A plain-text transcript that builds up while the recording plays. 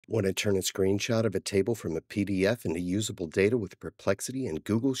Want to turn a screenshot of a table from a PDF into usable data with Perplexity and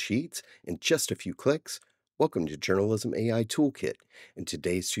Google Sheets in just a few clicks? Welcome to Journalism AI Toolkit. In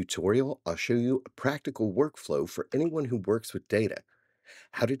today's tutorial, I'll show you a practical workflow for anyone who works with data.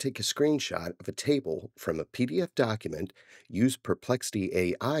 How to take a screenshot of a table from a PDF document, use Perplexity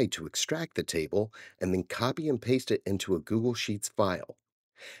AI to extract the table, and then copy and paste it into a Google Sheets file.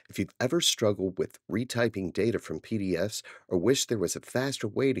 If you've ever struggled with retyping data from PDFs or wish there was a faster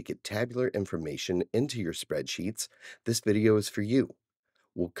way to get tabular information into your spreadsheets, this video is for you.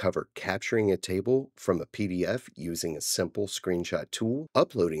 We'll cover capturing a table from a PDF using a simple screenshot tool,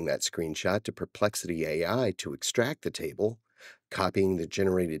 uploading that screenshot to Perplexity AI to extract the table, copying the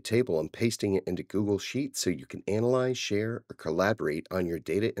generated table and pasting it into Google Sheets so you can analyze, share, or collaborate on your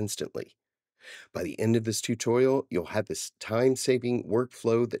data instantly. By the end of this tutorial, you'll have this time-saving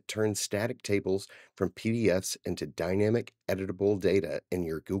workflow that turns static tables from PDFs into dynamic, editable data in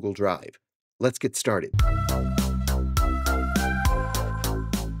your Google Drive. Let's get started.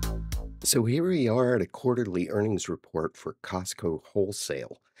 So here we are at a quarterly earnings report for Costco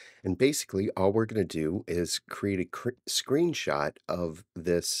Wholesale. And basically, all we're going to do is create a screenshot of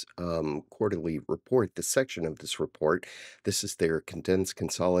this quarterly report, the section of this report. This is their condensed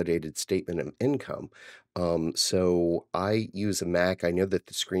consolidated statement of income. So I use a Mac. I know that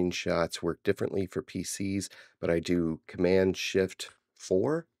the screenshots work differently for PCs, but I do Command Shift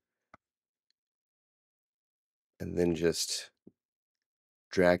 4 and then just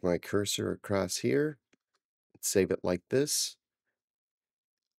drag my cursor across here, save it like this.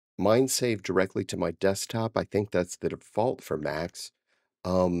 Mine saved directly to my desktop. I think that's the default for Macs.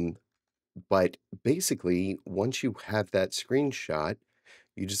 Um, but basically, once you have that screenshot,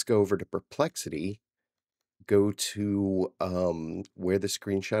 you just go over to Perplexity, go to where the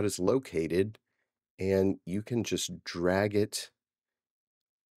screenshot is located, and you can just drag it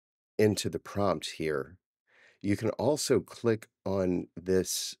into the prompt here. You can also click on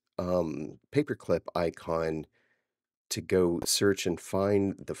this paperclip icon to go search and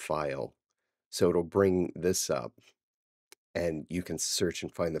find the file. So it'll bring this up and you can search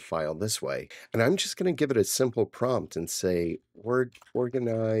and find the file this way. And I'm just going to give it a simple prompt and say,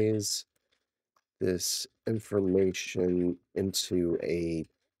 organize this information into a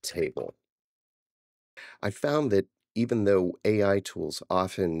table. I found that even though AI tools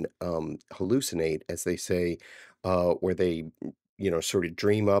often hallucinate, as they say, where they, sort of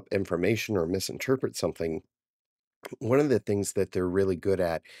dream up information or misinterpret something, one of the things that they're really good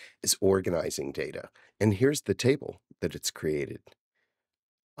at is organizing data. And here's the table that it's created.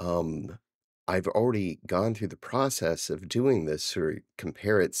 Um, I've already gone through the process of doing this or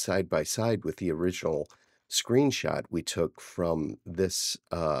compare it side by side with the original screenshot we took from this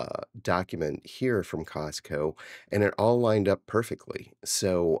document here from Costco, and it all lined up perfectly.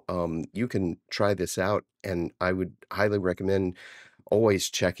 So you can try this out, and I would highly recommend always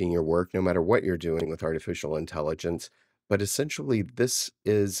checking your work, no matter what you're doing with artificial intelligence. But essentially, this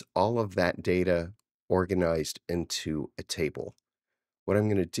is all of that data organized into a table. What I'm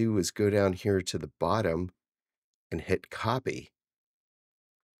going to do is go down here to the bottom and hit copy.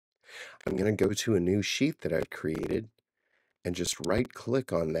 I'm going to go to a new sheet that I've created and just right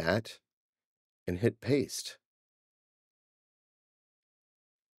click on that and hit paste.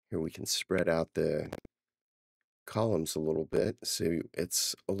 Here we can spread out the columns a little bit so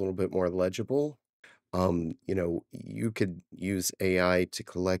it's a little bit more legible. You could use AI to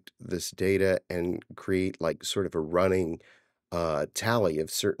collect this data and create like sort of a running tally of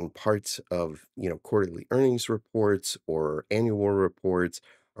certain parts of, quarterly earnings reports or annual reports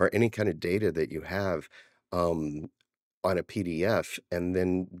or any kind of data that you have on a PDF, and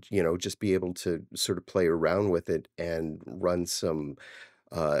then, just be able to sort of play around with it and run some,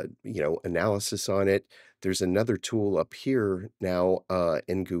 analysis on it. There's another tool up here now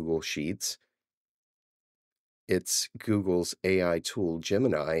in Google Sheets. It's Google's AI tool,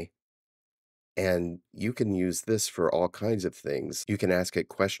 Gemini, and you can use this for all kinds of things. You can ask it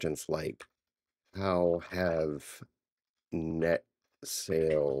questions like, how have net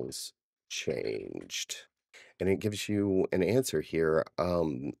sales changed? And it gives you an answer here.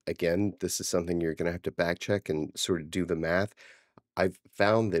 Again, this is something you're going to have to back check and sort of do the math. I've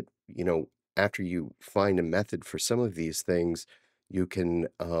found that, after you find a method for some of these things, you can,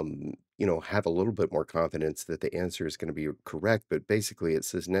 have a little bit more confidence that the answer is going to be correct. But basically, it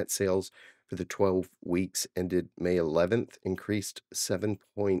says net sales for the 12 weeks ended May 11th increased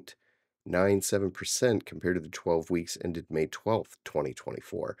 7.97% compared to the 12 weeks ended May 12th,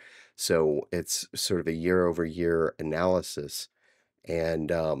 2024. So it's sort of a year over year analysis.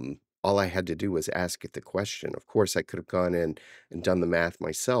 And all I had to do was ask it the question. Of course, I could have gone in and done the math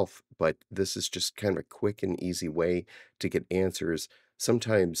myself, but this is just kind of a quick and easy way to get answers.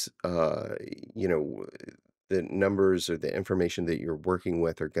 Sometimes, you know, the numbers or the information that you're working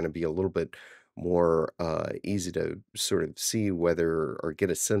with are going to be a little bit more easy to sort of see whether or get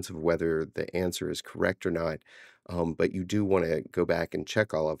a sense of whether the answer is correct or not. But you do want to go back and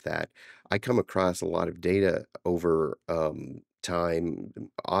check all of that. I come across a lot of data over time.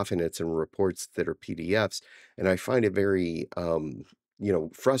 Often it's in reports that are PDFs, and I find it very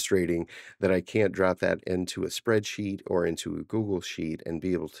frustrating that I can't drop that into a spreadsheet or into a Google sheet and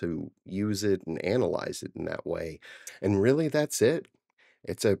be able to use it and analyze it in that way. And really, that's it.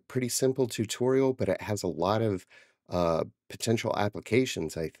 It's a pretty simple tutorial, but it has a lot of potential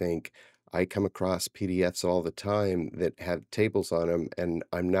applications, I think. I come across PDFs all the time that have tables on them, and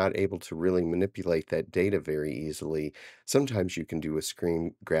I'm not able to really manipulate that data very easily. Sometimes you can do a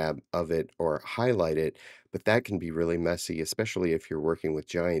screen grab of it or highlight it, but that can be really messy, especially if you're working with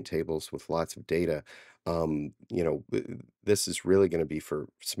giant tables with lots of data. This is really going to be for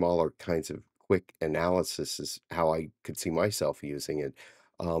smaller kinds of quick analysis, is how I could see myself using it.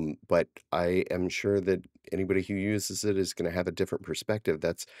 But I am sure that anybody who uses it is going to have a different perspective.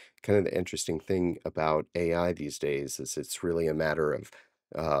 That's kind of the interesting thing about AI these days, is it's really a matter of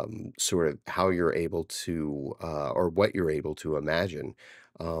sort of how you're able to or what you're able to imagine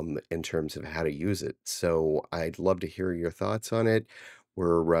in terms of how to use it. So I'd love to hear your thoughts on it.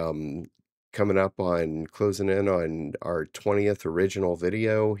 We're coming up on closing in on our 20th original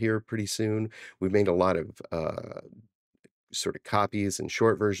video here pretty soon. We've made a lot of sort of copies and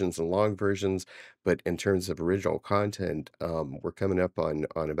short versions and long versions, but in terms of original content, we're coming up on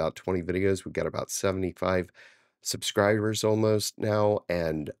about 20 videos. We've got about 75 subscribers almost now,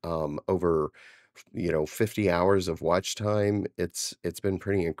 and over 50 hours of watch time. It's been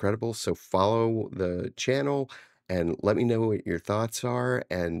pretty incredible. So follow the channel and let me know what your thoughts are,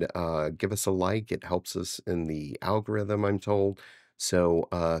 and give us a like. It helps us in the algorithm, I'm told. So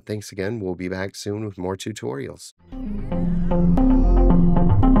thanks again. We'll be back soon with more tutorials.